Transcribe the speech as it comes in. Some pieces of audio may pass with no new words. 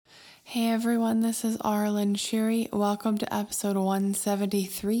Hey everyone, this is Arlen Shiri. Welcome to episode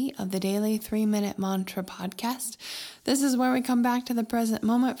 173 of the Daily 3-Minute Mantra Podcast. This is where we come back to the present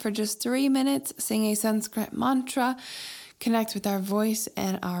moment for just 3 minutes, sing a Sanskrit mantra, connect with our voice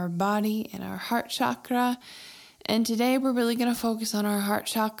and our body and our heart chakra. And today we're really going to focus on our heart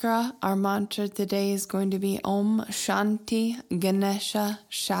chakra. Our mantra today is going to be Om Shanti, Ganesha,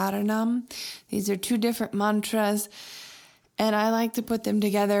 Sharanam. These are 2 different mantras. And I like to put them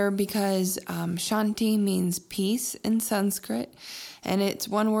together because Shanti means peace in Sanskrit. And it's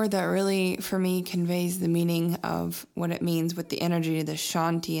one word that really, for me, conveys the meaning of what it means with the energy of the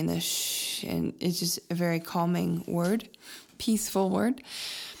Shanti and the and it's just a very calming word, peaceful word.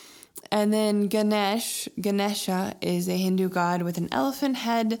 And then Ganesha is a Hindu god with an elephant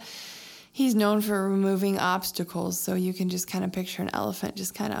head. He's known for removing obstacles. So you can just kind of picture an elephant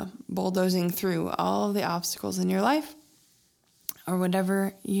just kind of bulldozing through all of the obstacles in your life, or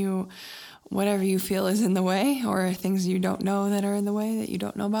whatever you feel is in the way, or things you don't know that are in the way that you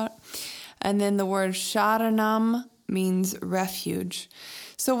don't know about. And then the word Sharanam means refuge.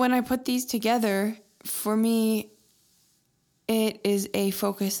 So when I put these together, for me, it is a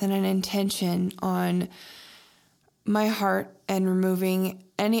focus and an intention on my heart and removing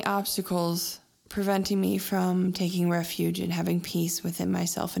any obstacles preventing me from taking refuge and having peace within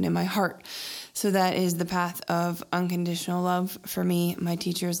myself and in my heart. So that is the path of unconditional love for me. My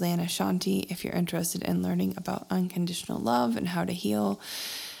teacher is Shanti. If you're interested in learning about unconditional love and how to heal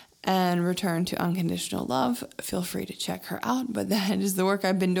and return to unconditional love, feel free to check her out. But that is the work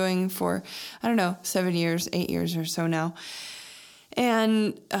I've been doing for, 7 years, 8 years or so now.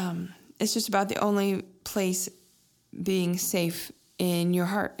 And it's just about the only place being safe in your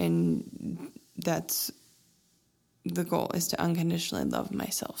heart. And that's the goal, is to unconditionally love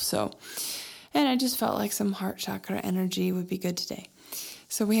myself. And I just felt like some heart chakra energy would be good today.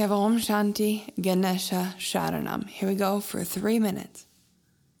 So we have Om Shanti, Ganesha, Sharanam. Here we go for 3 minutes.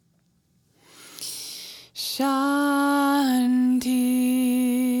 Shanti,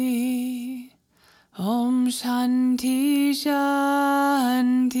 Om Shanti,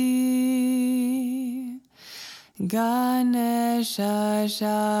 Shanti, Ganesha,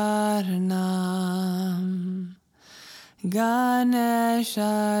 Sharanam,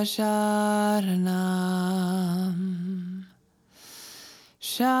 Ganesha, Sharanam,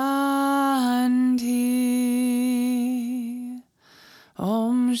 Shanti,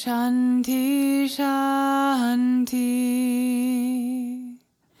 Om Shanti, Shanti,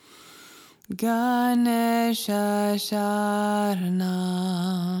 Ganesha, Sharanam,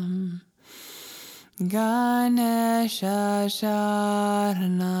 Ganesha,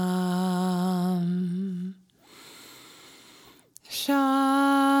 Sharanam,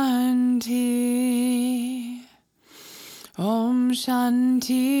 Shanti, Om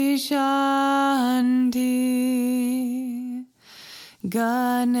Shanti, Shanti,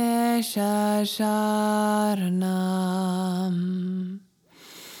 Ganesha, Sharanam,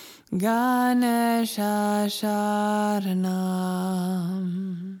 Ganesha, Sharanam,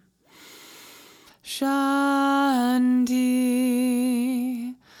 Shanti,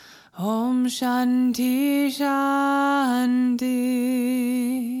 Om Shanti, Shanti,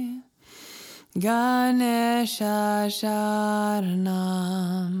 Ganesha, Sharanam,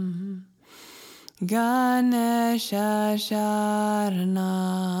 Ganesha, Sharanam,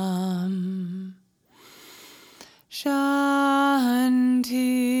 Shanti,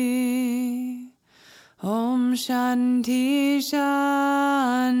 Om Shanti,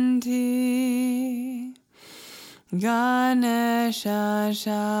 Shanti, Ganesha,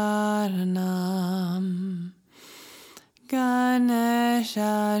 Sharanam,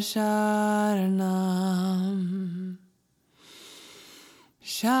 Ganesha, Sharanam,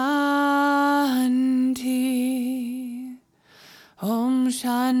 Shanti, Om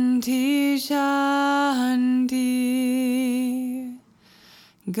Shanti, Shanti,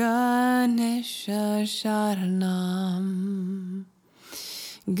 Ganesha, Sharanam,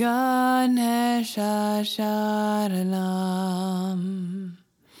 Ganesha, Sharanam,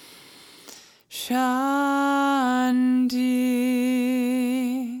 Shanti,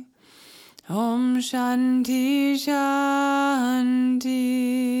 Om Shanti, Shanti,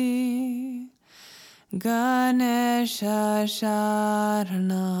 Ganesha,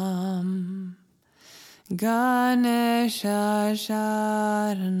 Sharanam, Ganesha,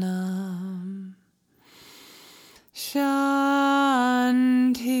 Sharanam,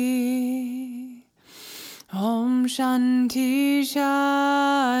 Shanti, Om Shanti,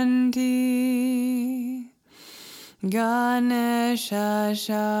 Shanti, Ganesha,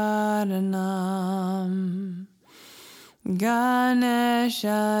 Sharanam,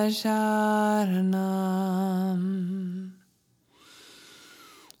 Ganesha Sharanam.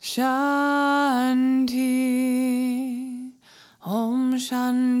 Shanti. Om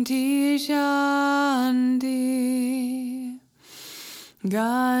Shanti Shanti.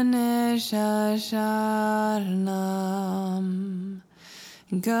 Ganesha Sharanam.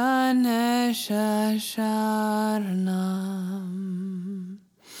 Ganesha Sharanam.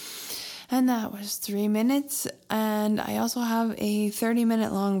 And that was 3 minutes. And I also have a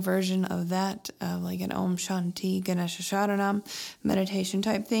 30-minute long version of that, like an Om Shanti Ganesha Sharanam meditation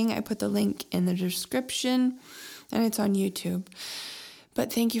type thing. I put the link in the description, and it's on YouTube.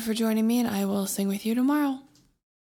 But thank you for joining me, and I will sing with you tomorrow.